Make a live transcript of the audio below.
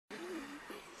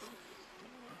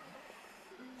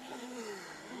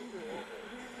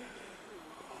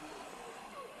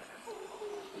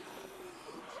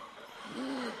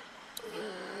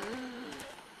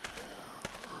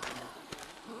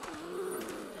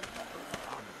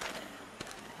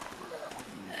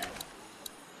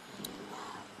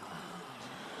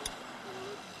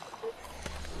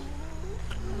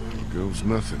Shows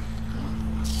nothing.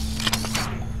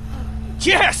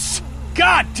 Yes!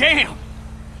 God damn!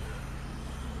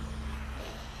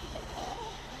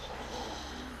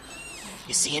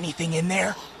 You see anything in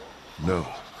there? No.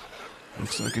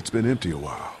 Looks like it's been empty a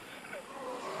while.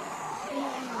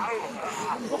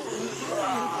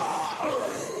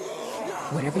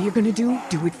 Whatever you're gonna do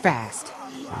it fast.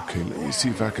 Okay, let me see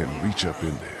if I can reach up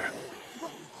in there.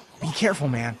 Be careful,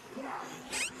 man.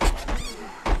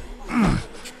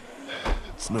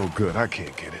 It's no good. I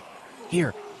can't get it.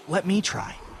 Here, let me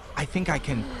try. I think I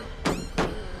can...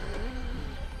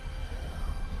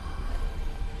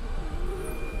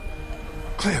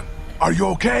 Clem, are you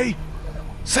okay?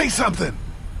 Say something!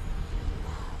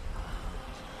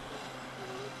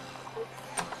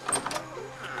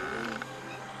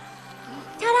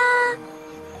 Ta-da!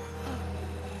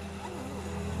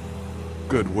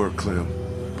 Good work, Clem.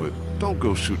 But don't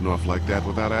go shooting off like that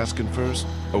without asking first,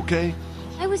 okay?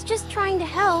 I was just trying to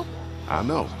help. I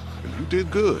know, and you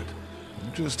did good.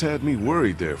 You just had me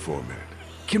worried there for a minute.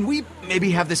 Can we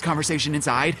maybe have this conversation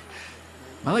inside?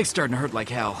 My leg's starting to hurt like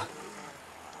hell.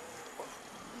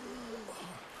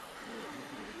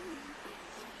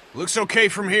 Looks okay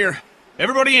from here.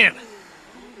 Everybody in.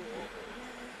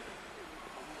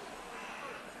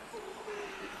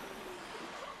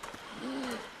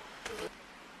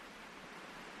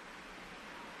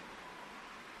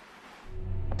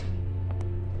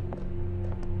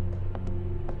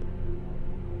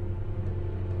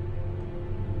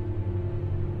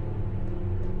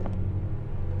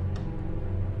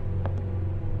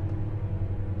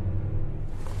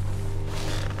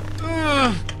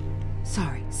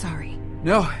 Sorry.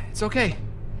 No, it's okay.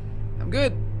 I'm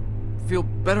good. Feel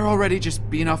better already just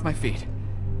being off my feet.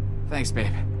 Thanks,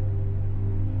 babe.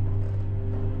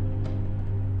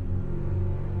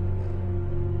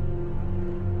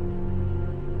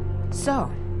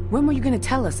 So, when were you gonna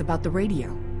tell us about the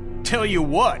radio? Tell you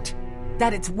what?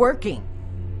 That it's working.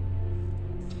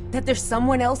 That there's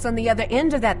someone else on the other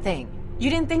end of that thing. You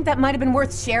didn't think that might have been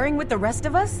worth sharing with the rest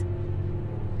of us?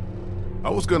 I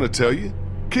was gonna tell you.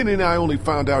 Kenny and I only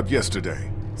found out yesterday.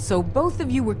 So both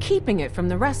of you were keeping it from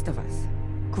the rest of us.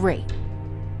 Great.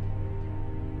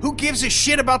 Who gives a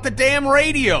shit about the damn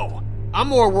radio? I'm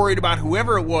more worried about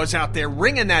whoever it was out there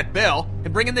ringing that bell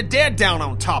and bringing the dead down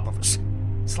on top of us.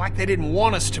 It's like they didn't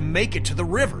want us to make it to the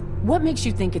river. What makes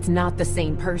you think it's not the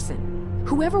same person?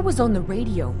 Whoever was on the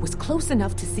radio was close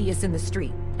enough to see us in the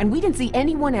street, and we didn't see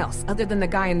anyone else other than the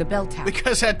guy in the bell tower.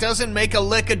 Because that doesn't make a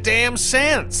lick of damn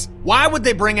sense. Why would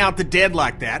they bring out the dead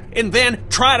like that and then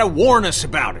try to warn us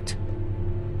about it?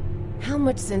 How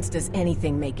much sense does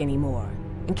anything make anymore?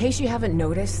 In case you haven't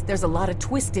noticed, there's a lot of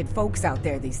twisted folks out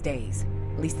there these days.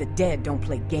 At least the dead don't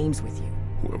play games with you.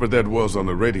 Whoever that was on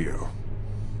the radio,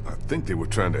 I think they were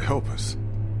trying to help us.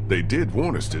 They did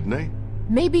warn us, didn't they?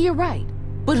 Maybe you're right.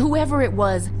 But whoever it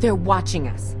was, they're watching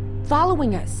us,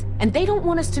 following us, and they don't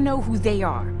want us to know who they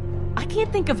are. I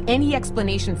can't think of any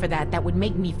explanation for that that would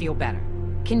make me feel better.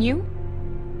 Can you?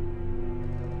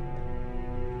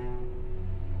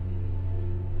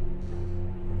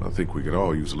 I think we could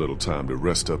all use a little time to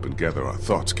rest up and gather our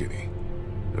thoughts, Kenny.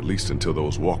 At least until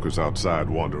those walkers outside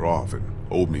wander off and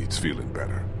Old Meat's feeling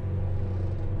better.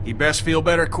 He best feel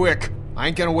better quick. I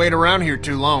ain't gonna wait around here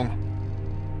too long.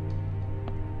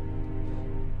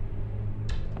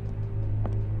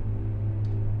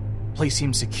 Place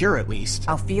seems secure, at least.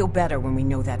 I'll feel better when we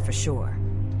know that for sure.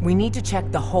 We need to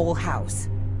check the whole house.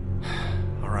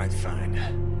 All right,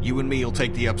 fine. You and me'll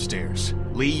take the upstairs.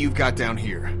 Lee, you've got down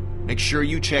here. Make sure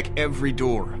you check every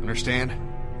door, understand?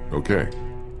 Okay.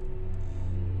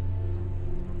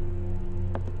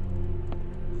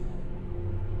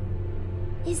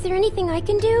 Is there anything I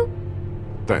can do?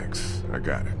 Thanks, I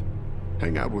got it.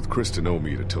 Hang out with Kristen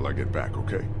Omead until I get back,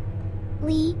 okay?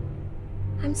 Lee,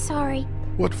 I'm sorry.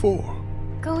 What for?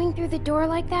 Going through the door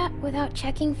like that without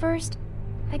checking first?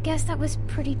 I guess that was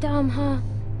pretty dumb, huh?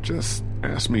 Just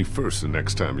ask me first the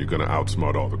next time you're gonna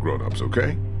outsmart all the grown-ups,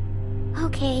 okay?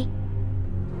 Okay.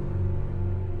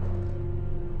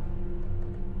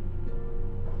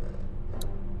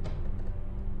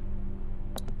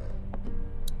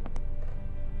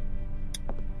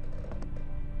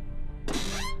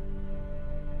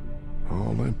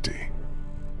 All empty.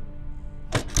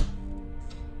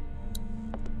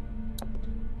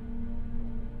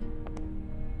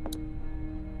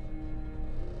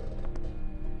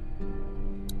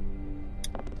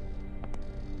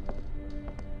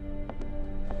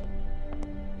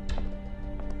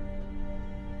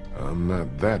 I'm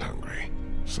not that hungry.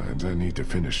 Besides, I need to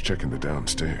finish checking the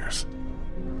downstairs.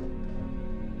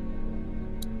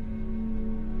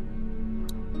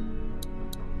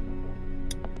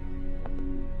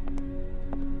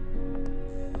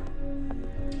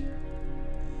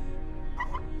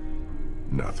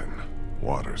 Nothing.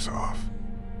 Water's off.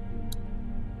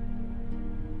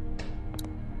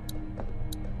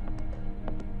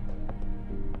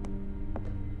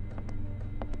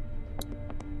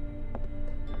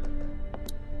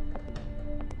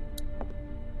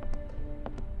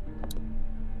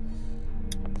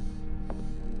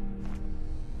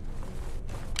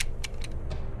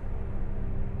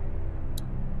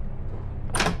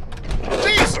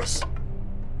 Jesus!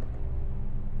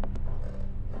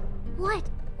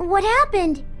 What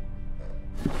happened?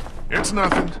 It's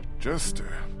nothing. Just,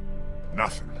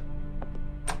 nothing.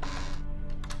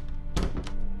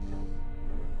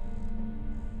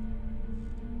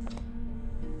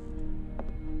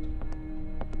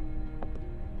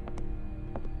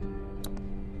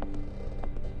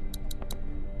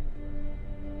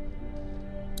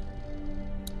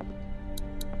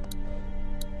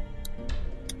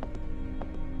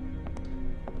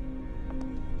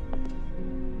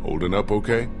 Holding up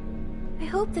okay? I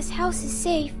hope this house is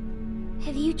safe.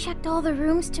 Have you checked all the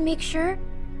rooms to make sure?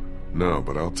 No,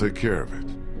 but I'll take care of it.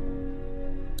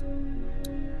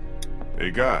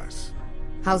 Hey guys,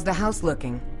 How's the house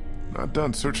looking? not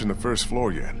done searching the first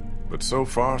floor yet, but so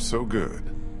far so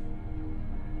good.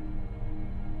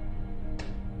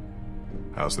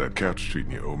 How's that couch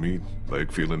treating you, Omid?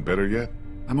 Leg feeling better yet?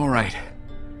 I'm alright.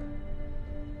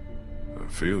 I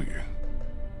feel you.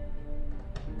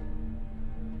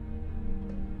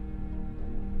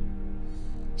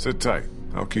 Sit tight.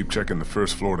 I'll keep checking the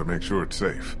first floor to make sure it's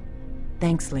safe.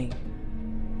 Thanks, Lee.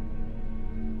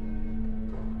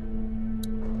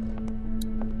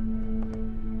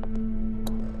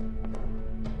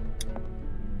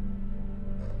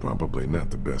 Probably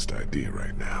not the best idea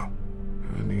right now.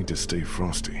 I need to stay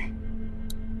frosty.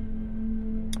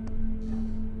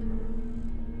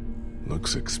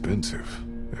 Looks expensive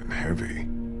and heavy.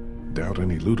 Doubt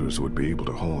any looters would be able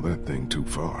to haul that thing too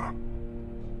far.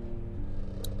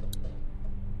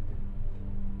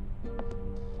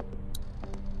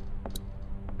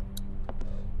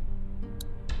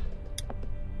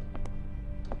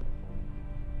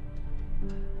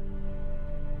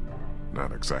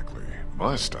 Not exactly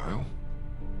my style.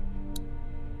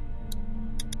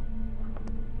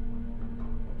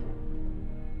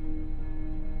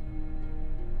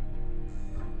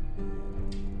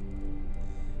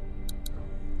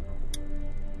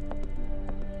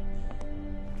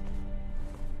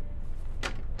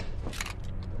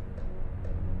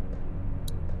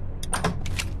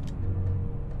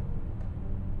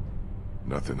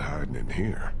 Nothing hiding in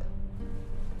here.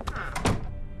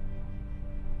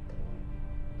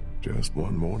 Just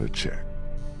one more to check.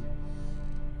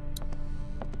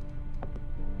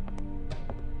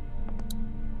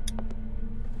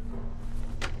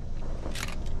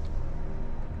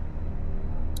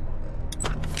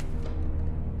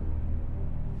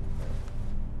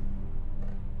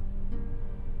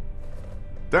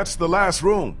 That's the last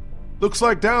room. Looks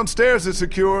like downstairs is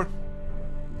secure.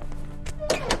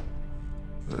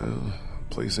 Well,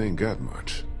 place ain't got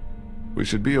much. We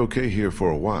should be okay here for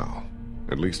a while.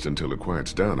 At least until it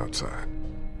quiets down outside.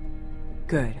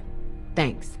 Good.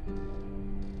 Thanks.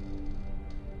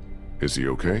 Is he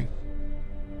okay?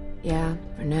 Yeah,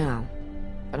 for now.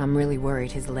 But I'm really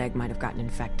worried his leg might have gotten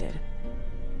infected.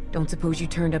 Don't suppose you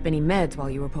turned up any meds while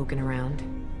you were poking around?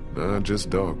 Nah, just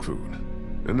dog food.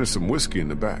 And there's some whiskey in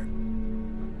the back.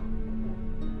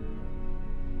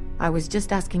 I was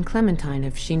just asking Clementine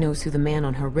if she knows who the man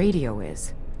on her radio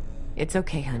is. It's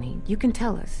okay, honey. You can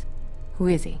tell us. Who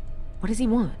is he? What does he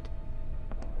want?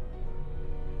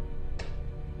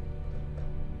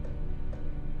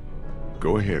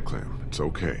 Go ahead, Clem. It's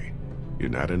okay. You're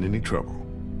not in any trouble.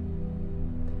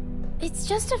 It's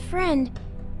just a friend.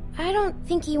 I don't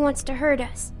think he wants to hurt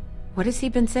us. What has he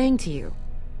been saying to you?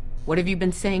 What have you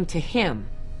been saying to him?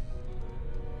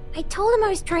 I told him I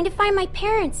was trying to find my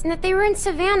parents and that they were in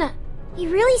Savannah. He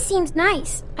really seems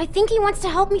nice. I think he wants to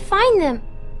help me find them.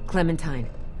 Clementine,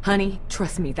 honey,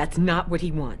 trust me, that's not what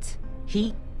he wants.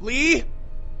 Lee?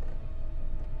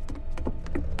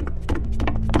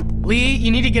 Lee,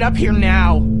 you need to get up here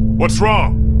now. What's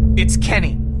wrong? It's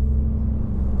Kenny.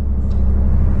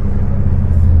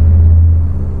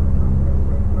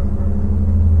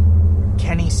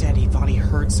 Kenny said he thought he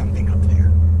heard something up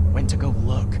there. Went to go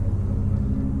look.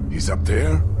 He's up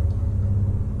there?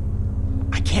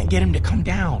 I can't get him to come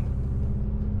down.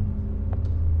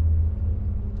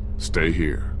 Stay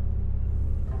here.